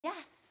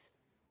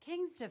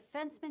Kings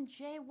defenseman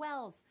Jay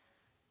Wells.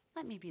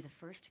 Let me be the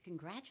first to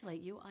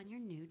congratulate you on your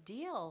new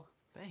deal.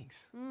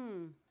 Thanks.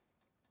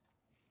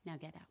 Now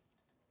get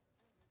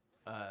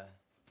out.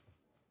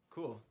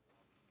 Cool.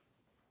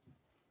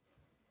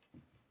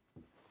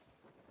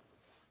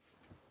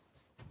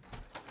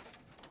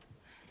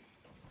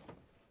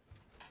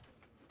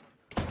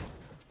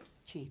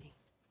 Jeannie,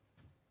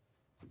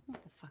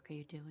 what the fuck are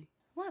you doing?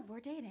 What? We're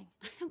dating.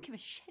 I don't give a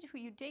shit who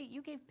you date.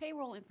 You gave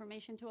payroll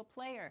information to a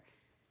player.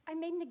 I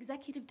made an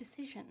executive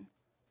decision.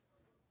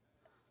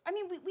 I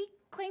mean, we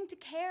claim to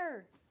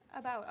care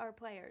about our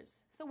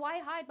players. So why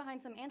hide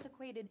behind some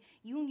antiquated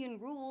union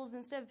rules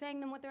instead of paying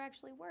them what they're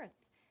actually worth?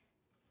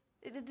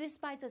 This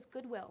buys us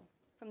goodwill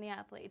from the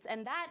athletes,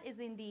 and that is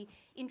in the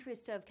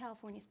interest of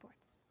California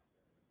sports.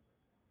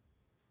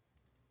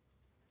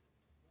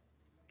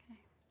 Okay.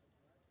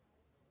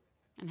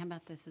 And how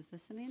about this? Is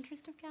this in the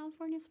interest of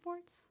California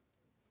sports?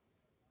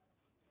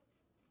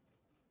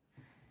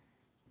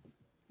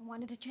 I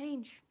wanted to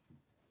change.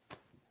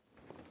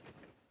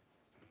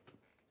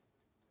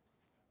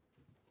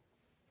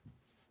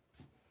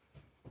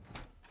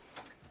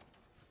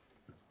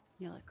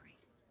 You look great.